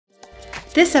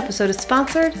This episode is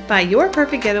sponsored by Your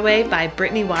Perfect Getaway by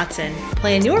Brittany Watson.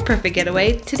 Plan your perfect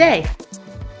getaway today.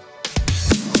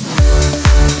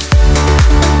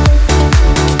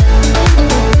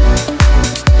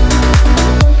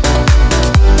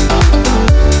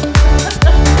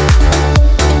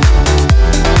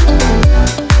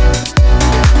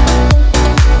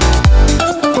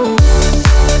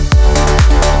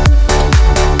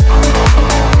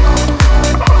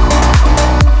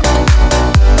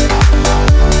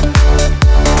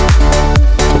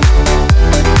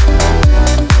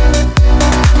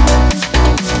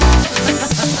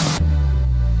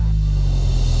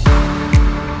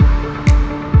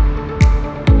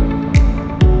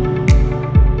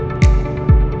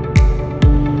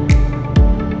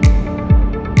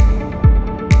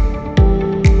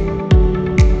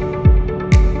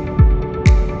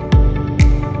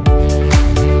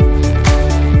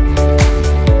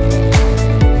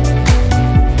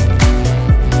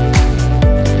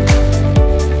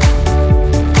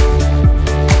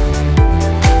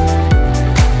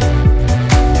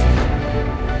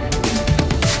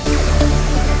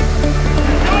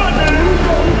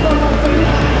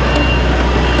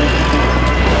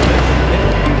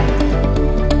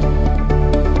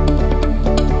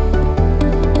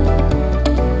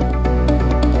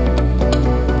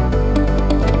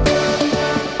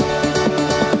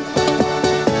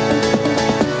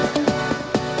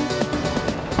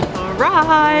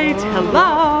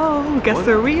 Hello, guess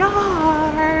where we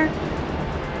are.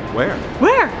 Where?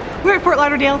 We're at Fort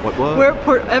Lauderdale. What? We're at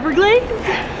Port Everglades.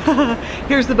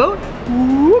 Here's the boat.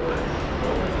 Whoop.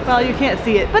 Well, you can't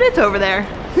see it, but it's over there.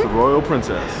 The Royal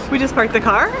Princess. We just parked the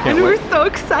car and wait. we're so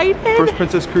excited. First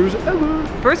Princess cruise ever.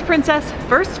 First Princess,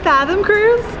 first Fathom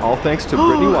cruise. All thanks to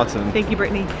Brittany Watson. Thank you,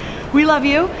 Brittany. We love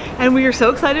you and we are so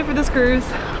excited for this cruise.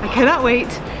 I cannot wait.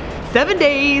 7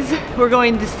 days. We're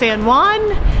going to San Juan,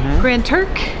 Grand Turk,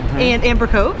 and Amber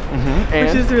Cove,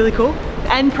 which is really cool.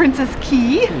 And Princess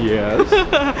Key. Yes.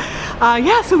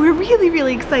 Yeah, so we're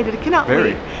really excited. I cannot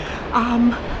wait.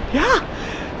 Yeah.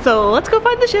 So let's go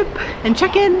find the ship and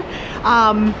check in.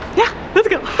 Yeah, let's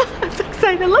go. I'm so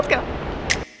excited. Let's go.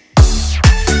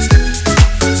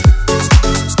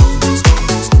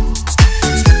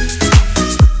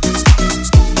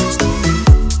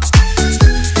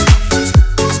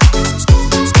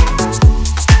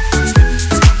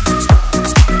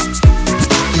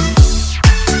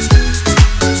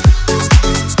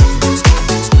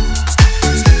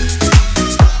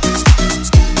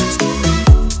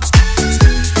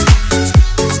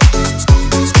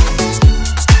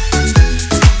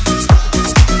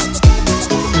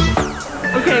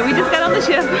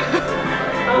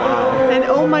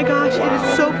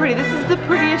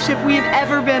 Ship we have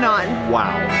ever been on.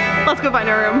 Wow. Let's go find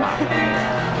our room. Wow.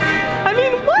 I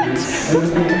mean, what?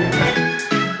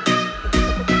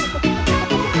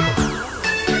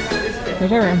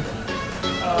 Here's our room.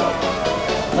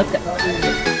 Let's go.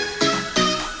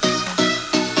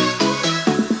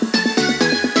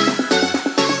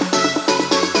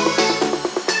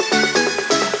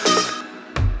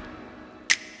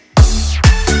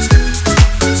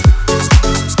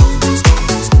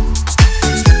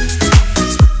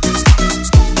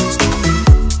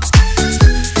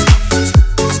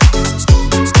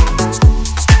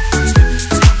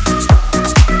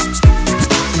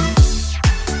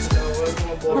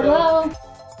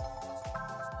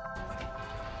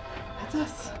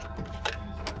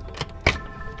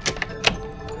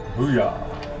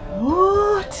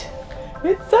 What?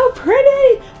 It's so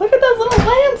pretty! Look at those little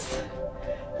lamps!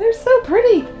 They're so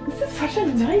pretty! This is such a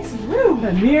nice room!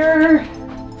 A mirror,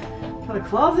 got a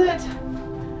closet,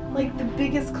 like the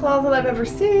biggest closet I've ever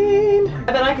seen.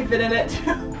 I bet I could fit in it.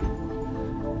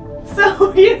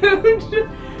 So huge!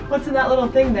 What's in that little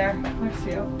thing there? Let's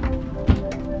see.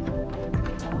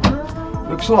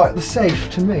 Looks like the safe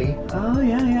to me. Oh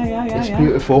yeah. It's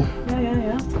beautiful.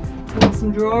 Yeah.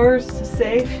 Some drawers, a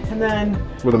safe, and then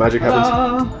where the magic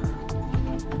happens.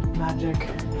 Magic.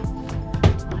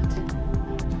 What?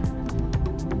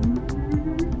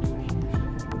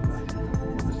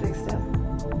 Here's a big step.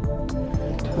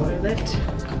 Toilet.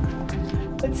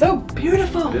 It's so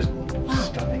beautiful. It is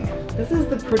stunning. This is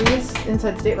the prettiest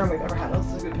inside stateroom we've ever had. This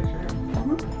is a good picture here.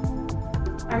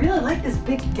 I really like this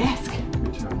big desk. Me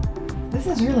too. This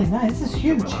is really nice. This is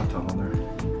huge. Put my laptop on there.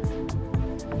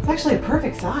 It's actually a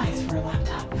perfect size for a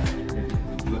laptop.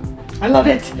 I love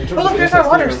it. Oh look, there's our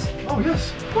waters. Oh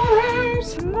yes.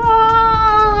 Waters.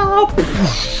 No.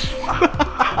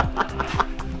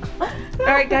 All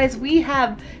right, guys, we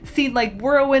have seen like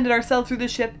whirlwinded ourselves through the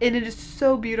ship, and it is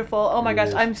so beautiful. Oh my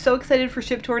gosh, I'm so excited for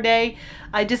ship tour day.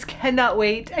 I just cannot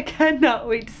wait. I cannot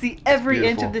wait to see every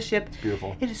inch of the ship. It's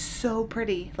beautiful. It is so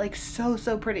pretty, like so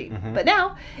pretty. But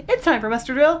now it's time for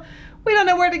muster drill. We don't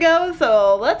know where to go,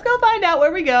 so let's go find out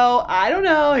where we go. I don't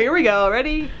know. Here we go.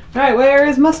 Ready? All right, where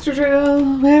is muster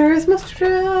drill? Where is muster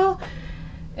drill?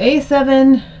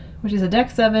 A7, which is a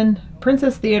deck 7,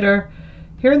 Princess Theater,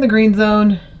 here in the green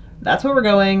zone. That's where we're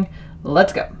going.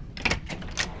 Let's go.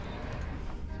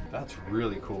 That's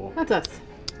really cool. That's us.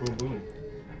 Boom, boom.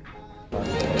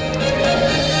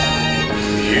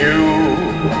 You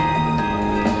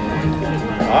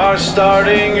are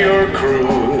starting your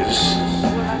cruise,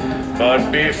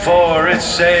 but before it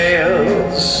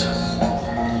sails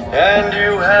and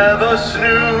you have a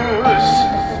snooze,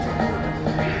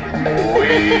 we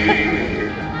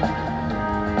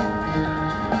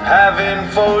have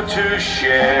info to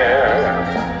share,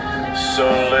 so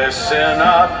listen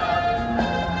up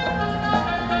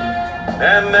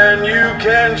and then you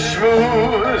can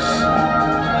schmooze.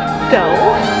 So,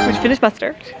 we finished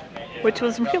muster, which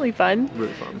was really fun.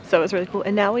 Really fun. So it was really cool.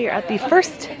 And now we are at the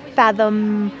first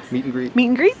Fathom Meet and greet. meet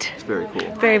and greet. It's very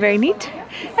cool. Very, very neat.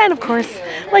 And of course,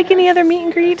 like any other meet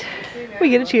and greet, we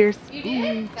get a cheers.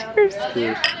 Cheers.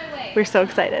 Cheers. We're so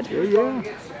excited. Yeah.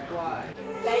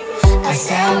 I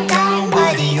sail down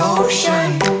by the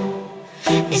ocean.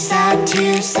 It's that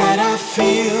tears that I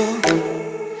feel,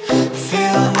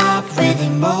 fill up with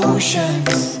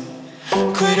emotions.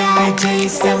 Could I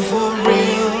taste them for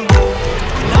real?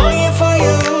 Longing for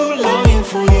you, longing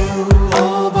for you.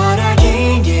 Oh, but I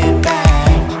can't get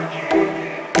back.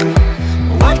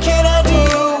 What can I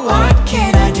do? What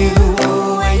can I do?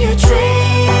 Oh, when your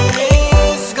train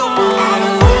is gone. I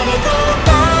don't wanna go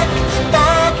back,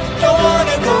 back. Don't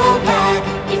wanna go back.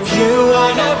 If you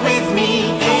are not with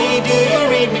me, hey, do you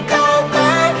read me? Go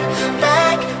back,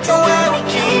 back to where we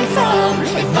came from.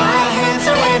 If my hands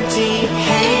are empty,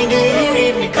 hey, do you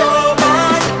read me? Go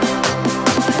back.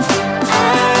 I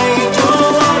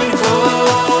don't wanna go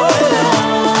alone.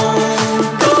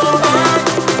 Go back.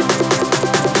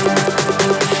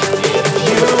 If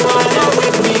you are not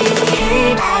with me, hey,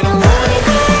 I don't wanna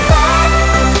go back.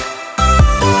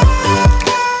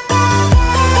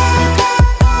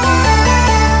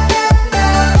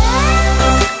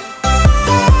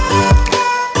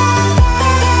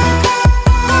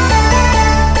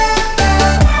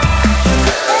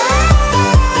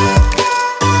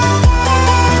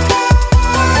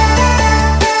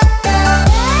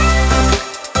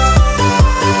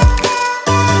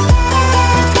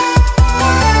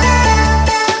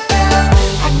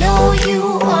 I know you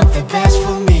want the best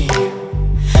for me.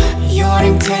 Your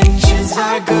intentions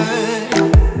are good.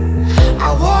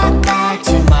 I walk back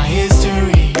to my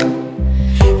history,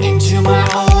 into my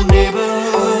old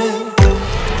neighborhood.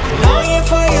 Longing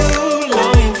for you,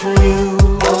 longing for you.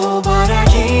 Oh, but I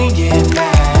can't get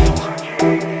back.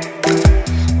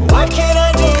 What can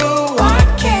I do? What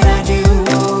can I do?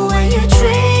 Oh, when your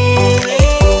train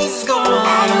is gone.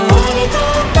 I don't wanna go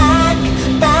back,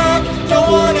 back. Don't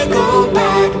wanna go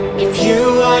back. If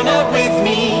you are not with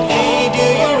me, hey, do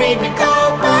you read me? Go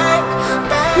back,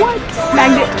 back. What? To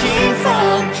Magnet. where I came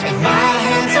from. If my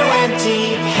hands are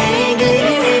empty, hey, do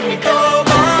you read me? Go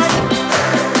back.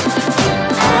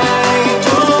 I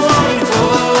don't wanna go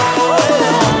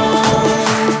alone.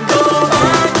 Go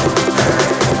back.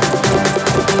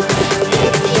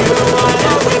 If you are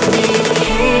not with me,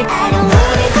 hey, I don't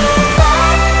wanna go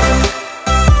back.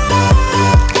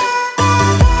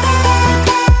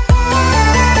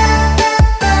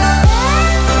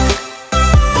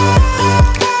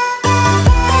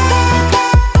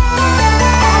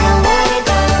 I don't wanna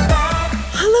go back.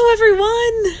 Hello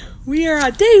everyone! We are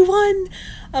on day 1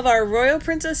 of our Royal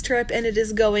Princess trip and it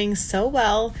is going so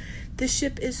well. This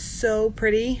ship is so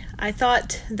pretty. I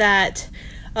thought that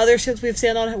other ships we've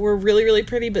sailed on were really, really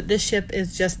pretty, but this ship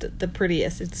is just the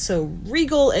prettiest. It's so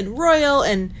regal and royal,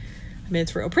 and I mean,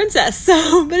 it's Royal Princess,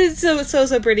 so, but it's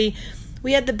so pretty.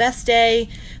 We had the best day,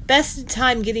 best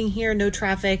time getting here, no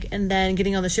traffic, and then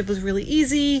getting on the ship was really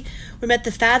easy. We met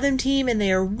the Fathom team, and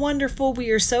they are wonderful. We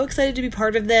are so excited to be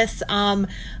part of this.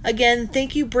 Again,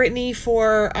 thank you, Brittany,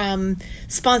 for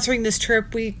sponsoring this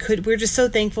trip. We're just so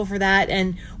thankful for that,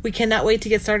 and we cannot wait to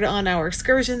get started on our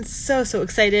excursions. So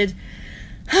excited.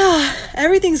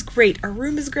 Everything's great. Our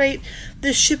room is great.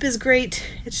 This ship is great.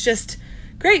 It's just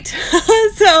great.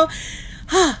 So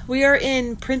we are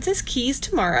in Princess Keys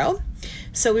tomorrow.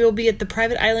 So we will be at the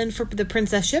private island for the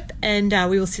princess ship, and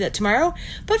we will see that tomorrow.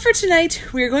 But for tonight,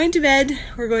 we are going to bed.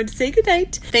 We're going to say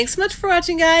goodnight. Thanks so much for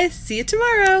watching, guys. See you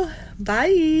tomorrow.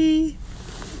 Bye.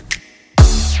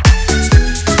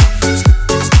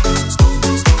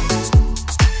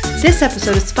 This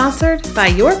episode is sponsored by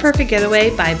Your Perfect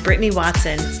Getaway by Brittany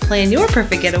Watson. Plan your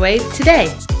perfect getaway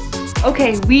today.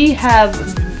 Okay, we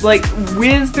have like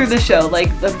whizzed through the show, like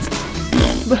the.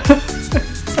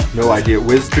 No idea.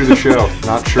 Whizzed through the show.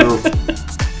 Not sure.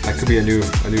 That could be a new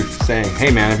saying. Hey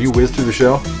man, have you whizzed through the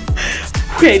show?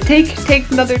 Okay,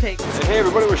 take another take. Hey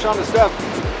everybody, we're Sean and Stef.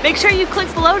 Make sure you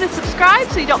click below to subscribe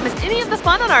so you don't miss any of the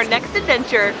fun on our next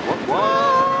adventure.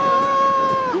 What?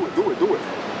 Do it.